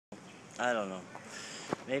I don't know.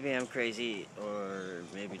 Maybe I'm crazy or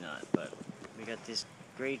maybe not, but we got this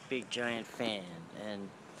great big giant fan and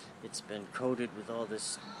it's been coated with all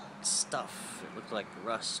this stuff. It looked like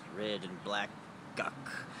rust, red and black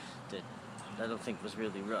guck that I don't think was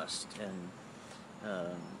really rust and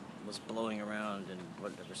was blowing around and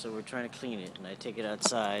whatever. So we're trying to clean it, and I take it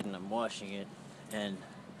outside and I'm washing it, and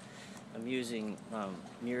I'm using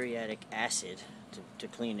muriatic acid to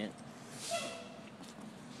clean it,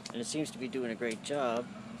 and it seems to be doing a great job.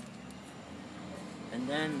 And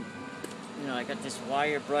then, I got this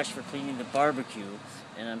wire brush for cleaning the barbecue,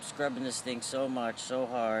 and I'm scrubbing this thing so much, so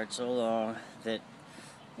hard, so long that,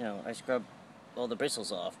 I scrub all the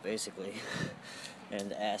bristles off, basically,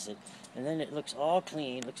 and the acid. And then it looks all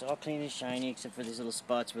clean, and shiny, except for these little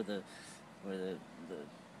spots where the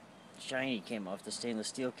shiny came off, the stainless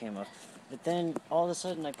steel came off. But then, all of a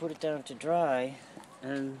sudden, I put it down to dry,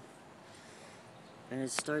 and it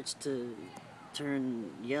starts to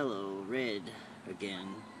turn yellow, red again.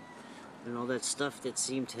 And all that stuff that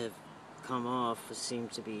seemed to have come off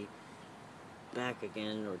seems to be back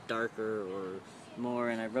again, or darker, or more,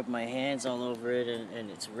 and I rub my hands all over it, and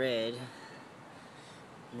it's red.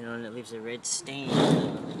 And it leaves a red stain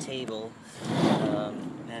on the table.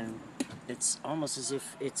 And it's almost as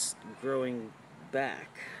if it's growing back.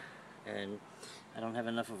 And I don't have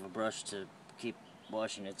enough of a brush to keep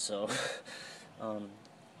washing it, so I'm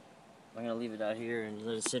going to leave it out here and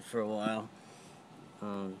let it sit for a while.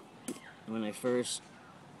 When I first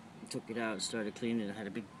took it out and started cleaning it, I had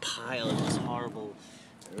a big pile of this horrible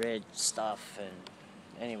red stuff. And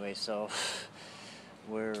anyway, so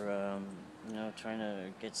we're trying to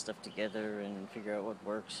get stuff together and figure out what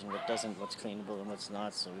works and what doesn't, what's cleanable and what's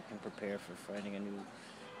not, so we can prepare for finding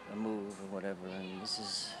a move or whatever. And this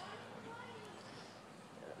is,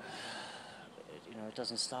 it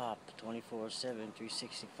doesn't stop 24/7,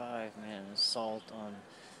 365, man. Assault on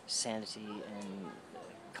sanity and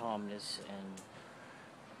calmness, and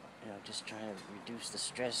just trying to reduce the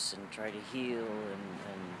stress and try to heal, and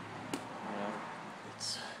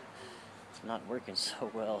it's not working so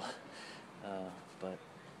well, but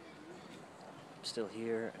I'm still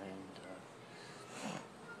here and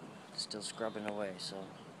still scrubbing away. So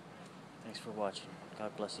thanks for watching.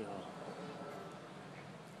 God bless you all.